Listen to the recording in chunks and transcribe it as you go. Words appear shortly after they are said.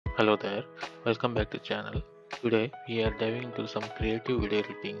Hello there, welcome back to the channel. Today we are diving into some creative video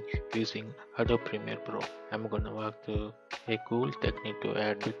editing using Adobe Premiere Pro. I'm gonna walk through a cool technique to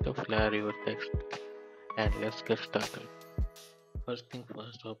add bit of flair to your text, and let's get started. First thing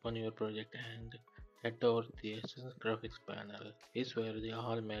first, open your project and head over to the Essence Graphics panel. Is where the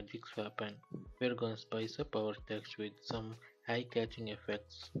all magics happen. We're gonna spice up our text with some eye-catching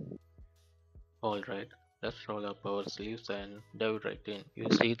effects. Alright, let's roll up our sleeves and dive right in. You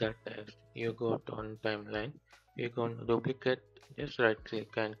see that text, you go to on timeline, you go on duplicate, just right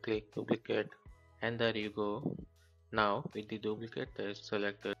click and click duplicate, and there you go. Now with the duplicate text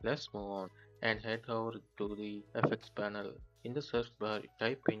selected, let's move on and head over to the effects panel. In the search bar,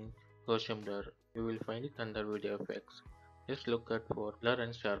 type in Gaussian blur. You will find it under video effects. Just look at for blur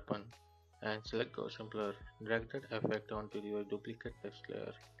and sharpen and select Gaussian blur. Drag that effect onto your duplicate text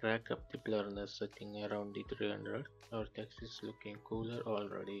layer. Drag up the blurriness setting around the 300. Our text is looking cooler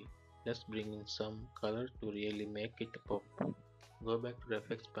already. Let's bring in some color to really make it pop. Go back to the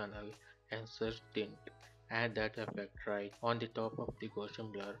effects panel and search tint. Add that effect right on the top of the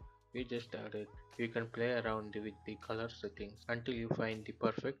Gaussian blur we just added. You can play around with the color settings until you find the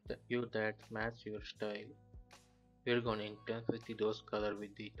perfect hue that matches your style. We're gonna intensity those color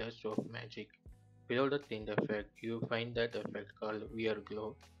with the touch of magic. Below the tint effect, you find that effect called Weird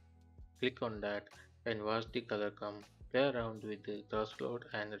Glow. Click on that and watch the color come. Play around with the threshold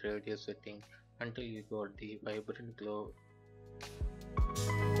and radius setting until you got the vibrant glow.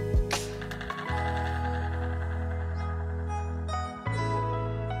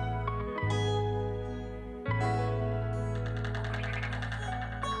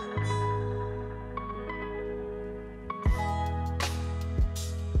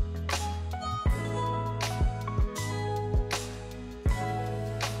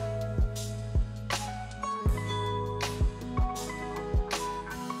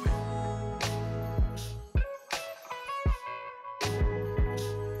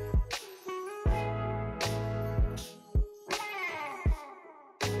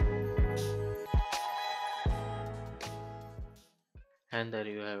 And there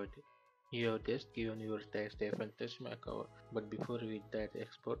you have it. You have just given your text a fantastic makeover. But before we hit that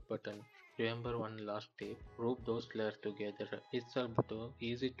export button, remember one last tip. Group those layers together. It's also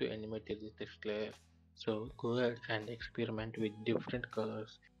easy to animate the text layer. So go ahead and experiment with different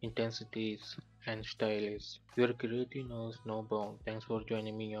colors, intensities, and styles. Your creativity knows no bound. Thanks for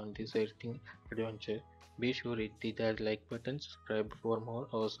joining me on this editing adventure. Be sure to hit that like button, subscribe for more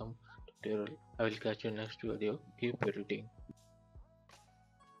awesome tutorial. I will catch you next video. Keep editing.